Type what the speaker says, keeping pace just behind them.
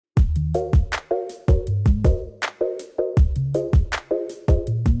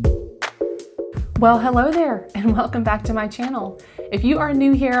Well, hello there and welcome back to my channel. If you are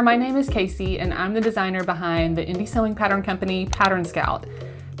new here, my name is Casey and I'm the designer behind the indie sewing pattern company Pattern Scout.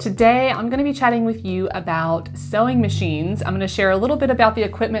 Today, I'm going to be chatting with you about sewing machines. I'm going to share a little bit about the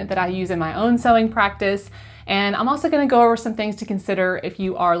equipment that I use in my own sewing practice, and I'm also going to go over some things to consider if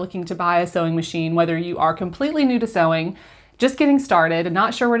you are looking to buy a sewing machine, whether you are completely new to sewing, just getting started and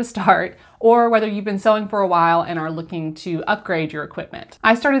not sure where to start, or whether you've been sewing for a while and are looking to upgrade your equipment.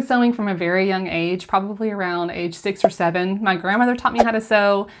 I started sewing from a very young age, probably around age 6 or 7. My grandmother taught me how to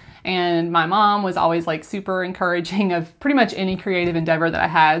sew, and my mom was always like super encouraging of pretty much any creative endeavor that I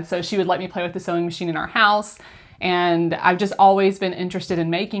had. So she would let me play with the sewing machine in our house. And I've just always been interested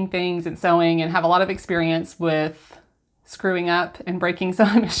in making things and sewing and have a lot of experience with screwing up and breaking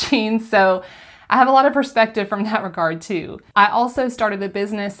sewing machines. So I have a lot of perspective from that regard too. I also started a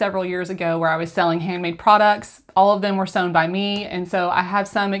business several years ago where I was selling handmade products. All of them were sewn by me, and so I have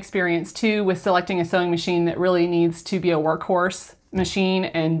some experience too with selecting a sewing machine that really needs to be a workhorse machine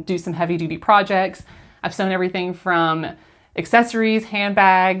and do some heavy duty projects. I've sewn everything from accessories,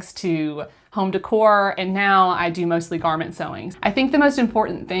 handbags, to home decor, and now I do mostly garment sewing. I think the most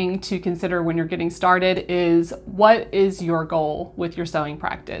important thing to consider when you're getting started is, what is your goal with your sewing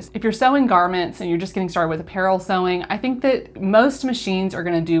practice? If you're sewing garments and you're just getting started with apparel sewing, I think that most machines are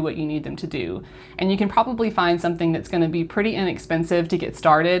going to do what you need them to do. And you can probably find something that's going to be pretty inexpensive to get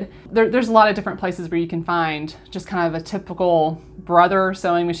started. There's a lot of different places where you can find just kind of a typical Brother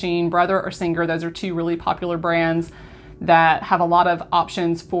sewing machine. Brother or Singer, those are two really popular brands that have a lot of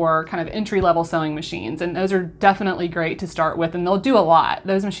options for kind of entry-level sewing machines, and those are definitely great to start with, and they'll do a lot.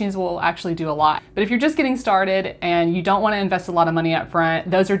 Those machines will actually do a lot. But if you're just getting started and you don't want to invest a lot of money up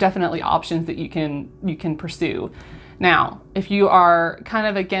front, those are definitely options that you can pursue. Now, if you are kind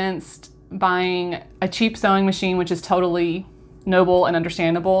of against buying a cheap sewing machine, which is totally noble and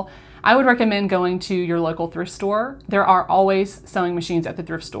understandable, I would recommend going to your local thrift store. There are always sewing machines at the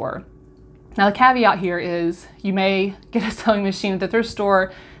thrift store. Now the caveat here is you may get a sewing machine at the thrift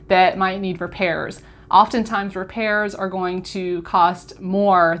store that might need repairs. Oftentimes repairs are going to cost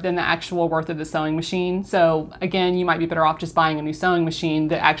more than the actual worth of the sewing machine. So again, you might be better off just buying a new sewing machine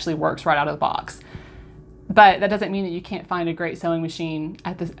that actually works right out of the box. But that doesn't mean that you can't find a great sewing machine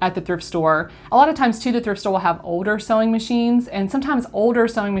at the thrift store. A lot of times too, the thrift store will have older sewing machines, and sometimes older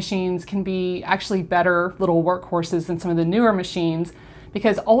sewing machines can be actually better little workhorses than some of the newer machines,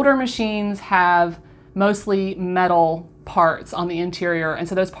 because older machines have mostly metal parts on the interior, and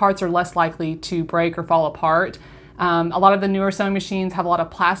so those parts are less likely to break or fall apart. A lot of the newer sewing machines have a lot of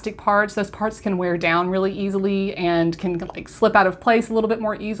plastic parts. Those parts can wear down really easily and can like slip out of place a little bit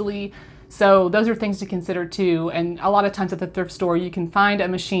more easily. So those are things to consider too. And a lot of times at the thrift store, you can find a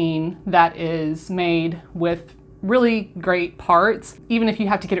machine that is made with really great parts. Even if you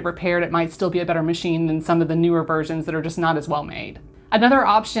have to get it repaired, it might still be a better machine than some of the newer versions that are just not as well made. Another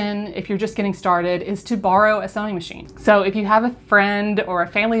option, if you're just getting started, is to borrow a sewing machine. So if you have a friend or a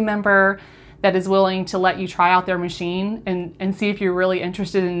family member that is willing to let you try out their machine and see if you're really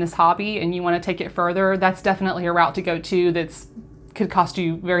interested in this hobby and you want to take it further, that's definitely a route to go to that's could cost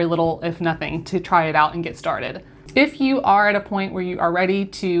you very little, if nothing, to try it out and get started. If you are at a point where you are ready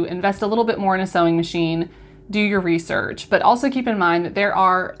to invest a little bit more in a sewing machine, do your research, but also keep in mind that there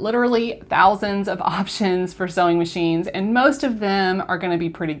are literally thousands of options for sewing machines, and most of them are going to be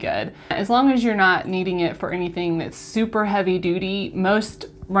pretty good. As long as you're not needing it for anything that's super heavy duty, most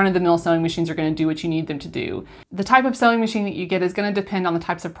run-of-the-mill sewing machines are going to do what you need them to do. The type of sewing machine that you get is going to depend on the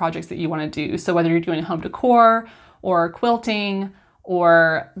types of projects that you want to do. So whether you're doing home decor or quilting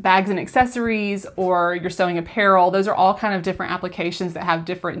or bags and accessories, or you're sewing apparel, those are all kind of different applications that have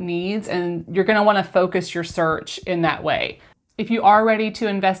different needs, and you're going to want to focus your search in that way. If you are ready to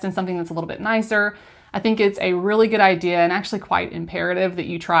invest in something that's a little bit nicer, I think it's a really good idea and actually quite imperative that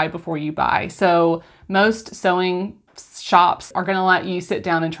you try before you buy. So most sewing shops are going to let you sit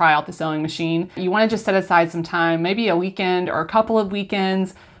down and try out the sewing machine. You want to just set aside some time, maybe a weekend or a couple of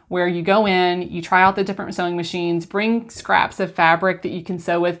weekends, where you go in, you try out the different sewing machines, bring scraps of fabric that you can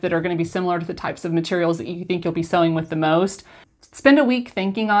sew with that are going to be similar to the types of materials that you think you'll be sewing with the most. Spend a week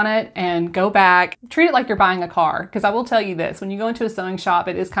thinking on it and go back. Treat it like you're buying a car, because I will tell you this, when you go into a sewing shop,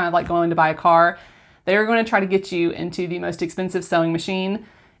 it is kind of like going to buy a car. They're going to try to get you into the most expensive sewing machine,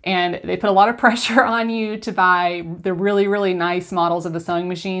 and they put a lot of pressure on you to buy the really, really nice models of the sewing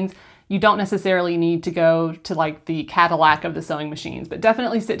machines. You don't necessarily need to go to like the Cadillac of the sewing machines, but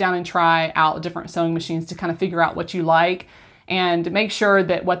definitely sit down and try out different sewing machines to kind of figure out what you like and make sure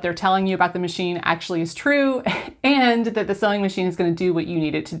that what they're telling you about the machine actually is true and that the sewing machine is going to do what you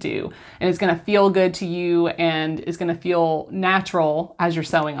need it to do. And it's going to feel good to you and is going to feel natural as you're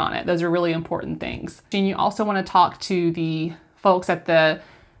sewing on it. Those are really important things. And you also want to talk to the folks at the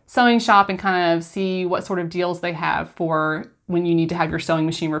sewing shop and kind of see what sort of deals they have for when you need to have your sewing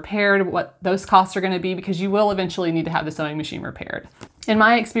machine repaired, what those costs are going to be, because you will eventually need to have the sewing machine repaired. In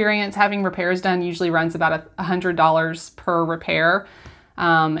my experience, having repairs done usually runs about $100 per repair.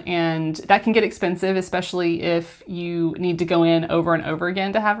 And that can get expensive, especially if you need to go in over and over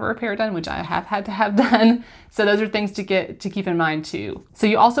again to have a repair done, which I have had to have done. So those are things to keep in mind too. So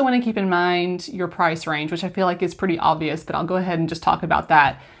you also want to keep in mind your price range, which I feel like is pretty obvious, but I'll go ahead and just talk about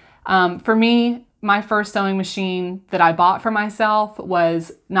that. For me, my first sewing machine that I bought for myself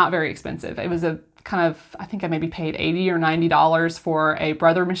was not very expensive. It was a kind of, I think I maybe paid $80 or $90 for a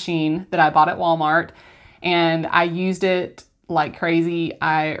Brother machine that I bought at Walmart, and I used it like crazy.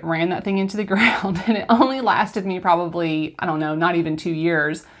 I ran that thing into the ground, and it only lasted me probably, I don't know, not even 2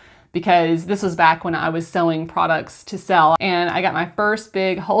 years, because this was back when I was sewing products to sell, and I got my first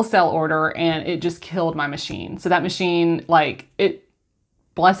big wholesale order and it just killed my machine. So that machine, like, it,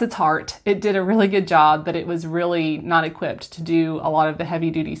 bless its heart, it did a really good job, but it was really not equipped to do a lot of the heavy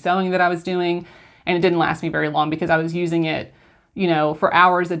duty sewing that I was doing. And it didn't last me very long because I was using it, you know, for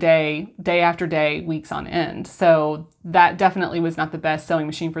hours a day, day after day, weeks on end. So that definitely was not the best sewing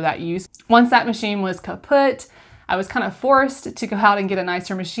machine for that use. Once that machine was kaput, I was kind of forced to go out and get a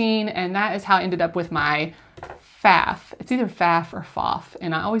nicer machine. And that is how I ended up with my FAF. It's either FAF or FOF.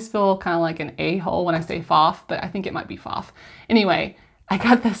 And I always feel kind of like an a-hole when I say FOF, but I think it might be FOF. Anyway, I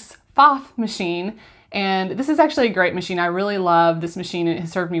got this FOF machine, and this is actually a great machine. I really love this machine. It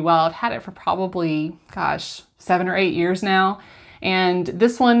has served me well. I've had it for probably, gosh, 7 or 8 years now. And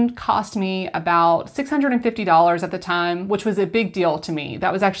this one cost me about $650 at the time, which was a big deal to me.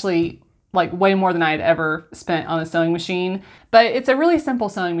 That was actually like way more than I had ever spent on a sewing machine. But it's a really simple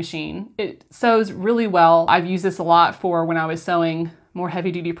sewing machine. It sews really well. I've used this a lot for when I was sewing more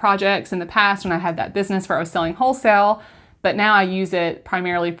heavy duty projects in the past when I had that business where I was selling wholesale. But now I use it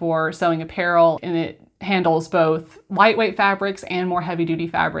primarily for sewing apparel, and it handles both lightweight fabrics and more heavy duty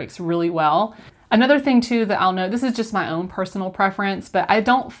fabrics really well. Another thing too that I'll note, this is just my own personal preference, but I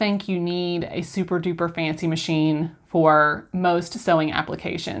don't think you need a super duper fancy machine for most sewing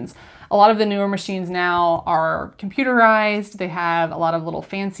applications. A lot of the newer machines now are computerized. They have a lot of little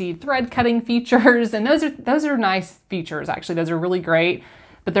fancy thread cutting features, and those are nice features actually. Those are really great,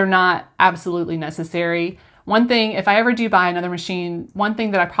 but they're not absolutely necessary. One thing, if I ever do buy another machine, one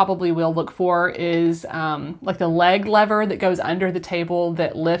thing that I probably will look for is like the leg lever that goes under the table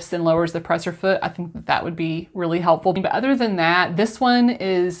that lifts and lowers the presser foot. I think that would be really helpful. But other than that, this one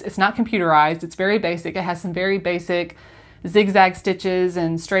it's not computerized. It's very basic. It has some very basic zigzag stitches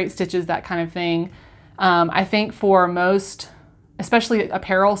and straight stitches, that kind of thing. I think for most, especially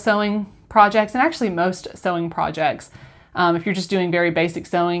apparel sewing projects, and actually most sewing projects, if you're just doing very basic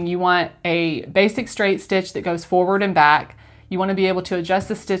sewing, you want a basic straight stitch that goes forward and back. You want to be able to adjust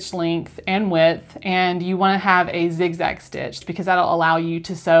the stitch length and width, and you want to have a zigzag stitch because that'll allow you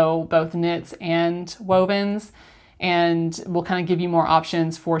to sew both knits and wovens, and will kind of give you more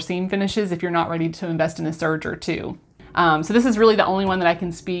options for seam finishes if you're not ready to invest in a serger too. So this is really the only one that I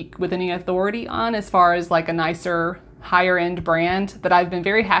can speak with any authority on as far as like a nicer, higher end brand, but I've been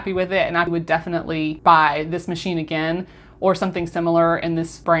very happy with it, and I would definitely buy this machine again or something similar in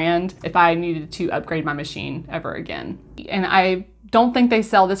this brand if I needed to upgrade my machine ever again. And I don't think they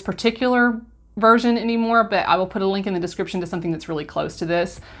sell this particular version anymore, but I will put a link in the description to something that's really close to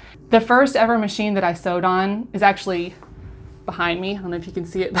this. The first ever machine that I sewed on is actually behind me. I don't know if you can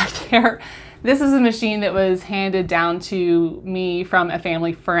see it back there. This is a machine that was handed down to me from a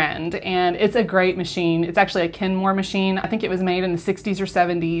family friend, and it's a great machine. It's actually a Kenmore machine. I think it was made in the 60s or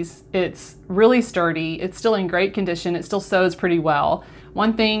 70s. It's really sturdy. It's still in great condition. It still sews pretty well.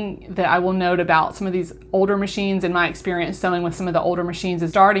 One thing that I will note about some of these older machines, in my experience sewing with some of the older machines,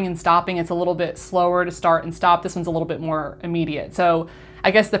 is starting and stopping. It's a little bit slower to start and stop. This one's a little bit more immediate. So I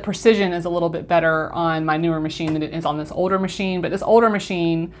guess the precision is a little bit better on my newer machine than it is on this older machine, but this older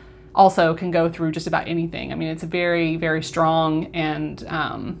machine also can go through just about anything. I mean, it's a very, very strong and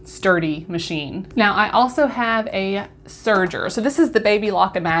sturdy machine. Now, I also have a serger. So this is the Baby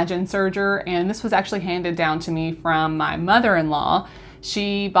Lock Imagine serger, and this was actually handed down to me from my mother-in-law.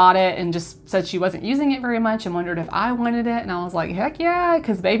 She bought it and just said she wasn't using it very much and wondered if I wanted it. And I was like, heck yeah,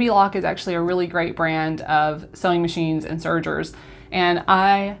 because Baby Lock is actually a really great brand of sewing machines and sergers. And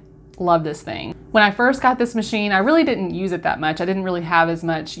I love this thing. When I first got this machine, I really didn't use it that much. I didn't really have as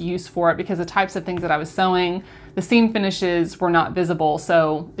much use for it because the types of things that I was sewing, the seam finishes were not visible,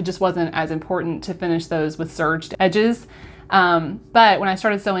 so it just wasn't as important to finish those with serged edges. But when I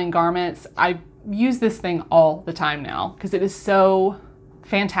started sewing garments, I use this thing all the time now because it is so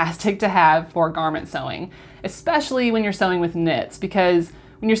fantastic to have for garment sewing, especially when you're sewing with knits, because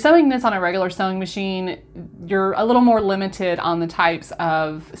when you're sewing knits on a regular sewing machine, you're a little more limited on the types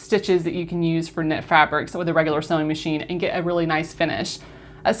of stitches that you can use for knit fabrics with a regular sewing machine and get a really nice finish.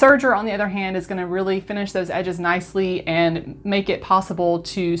 A serger, on the other hand, is going to really finish those edges nicely and make it possible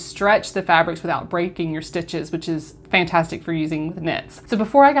to stretch the fabrics without breaking your stitches, which is fantastic for using with knits. So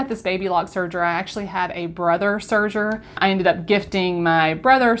before I got this baby lock serger, I actually had a brother serger. I ended up gifting my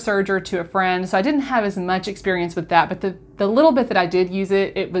brother serger to a friend, so I didn't have as much experience with that, but the little bit that I did use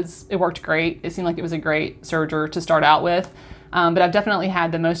it, it worked great. It seemed like it was a great serger to start out with. But I've definitely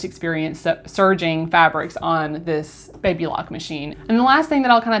had the most experience serging fabrics on this baby lock machine. And the last thing that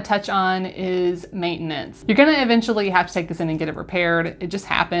I'll kind of touch on is maintenance. You're gonna eventually have to take this in and get it repaired. It just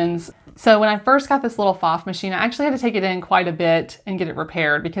happens. So when I first got this little FOF machine, I actually had to take it in quite a bit and get it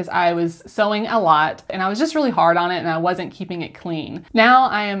repaired because I was sewing a lot and I was just really hard on it and I wasn't keeping it clean. Now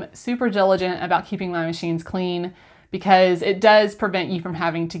I am super diligent about keeping my machines clean, because it does prevent you from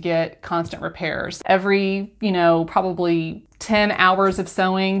having to get constant repairs. Every, probably 10 hours of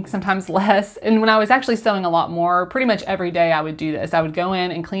sewing, sometimes less. And when I was actually sewing a lot more, pretty much every day I would do this. I would go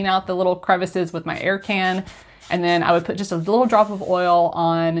in and clean out the little crevices with my air can, and then I would put just a little drop of oil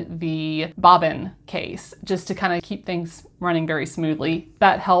on the bobbin case just to kind of keep things running very smoothly.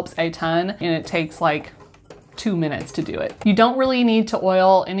 That helps a ton, and it takes like 2 minutes to do it. You don't really need to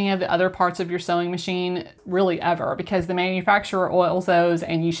oil any of the other parts of your sewing machine really ever, because the manufacturer oils those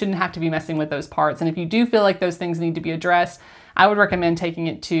and you shouldn't have to be messing with those parts. And if you do feel like those things need to be addressed, I would recommend taking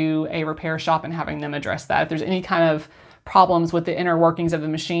it to a repair shop and having them address that. If there's any kind of problems with the inner workings of the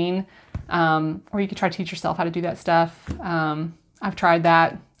machine, or you could try to teach yourself how to do that stuff. I've tried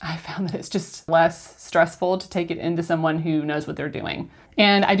that. I found that it's just less stressful to take it into someone who knows what they're doing.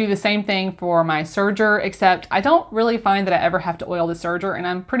 And I do the same thing for my serger, except I don't really find that I ever have to oil the serger, and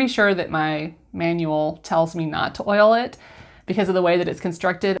I'm pretty sure that my manual tells me not to oil it because of the way that it's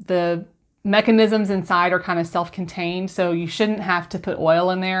constructed. The mechanisms inside are kind of self-contained, so you shouldn't have to put oil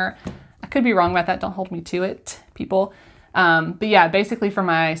in there. I could be wrong about that, don't hold me to it, people. But yeah, basically for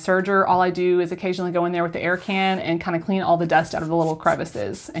my serger, all I do is occasionally go in there with the air can and kind of clean all the dust out of the little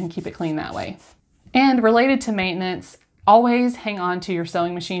crevices and keep it clean that way. And related to maintenance, always hang on to your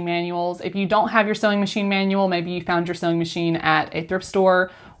sewing machine manuals. If you don't have your sewing machine manual, maybe you found your sewing machine at a thrift store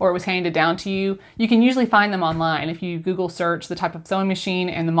or it was handed down to you, you can usually find them online. If you Google search the type of sewing machine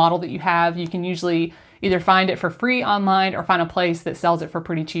and the model that you have, you can usually either find it for free online or find a place that sells it for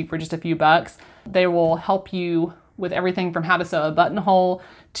pretty cheap for just a few bucks. They will help you with everything from how to sew a buttonhole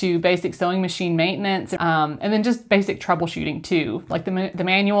to basic sewing machine maintenance, and then just basic troubleshooting too. Like the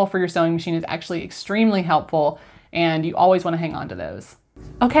manual for your sewing machine is actually extremely helpful, and you always want to hang on to those.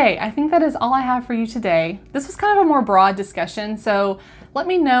 Okay, I think that is all I have for you today. This was kind of a more broad discussion, so let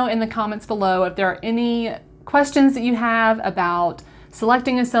me know in the comments below if there are any questions that you have about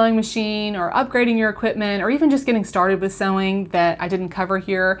selecting a sewing machine or upgrading your equipment or even just getting started with sewing that I didn't cover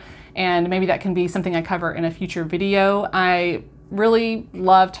here, and maybe that can be something I cover in a future video. I really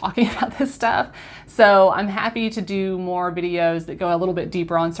love talking about this stuff, so I'm happy to do more videos that go a little bit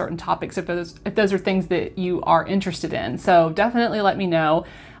deeper on certain topics if those are things that you are interested in. So definitely let me know.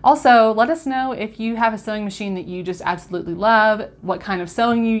 Also, let us know if you have a sewing machine that you just absolutely love, what kind of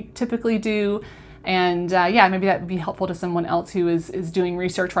sewing you typically do, and yeah, maybe that would be helpful to someone else who is doing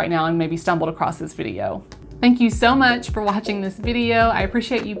research right now and maybe stumbled across this video. Thank you so much for watching this video. I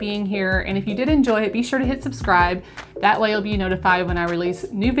appreciate you being here, and if you did enjoy it, be sure to hit subscribe. That way you'll be notified when I release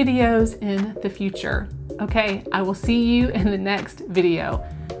new videos in the future. Okay, I will see you in the next video.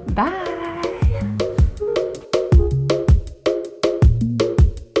 Bye.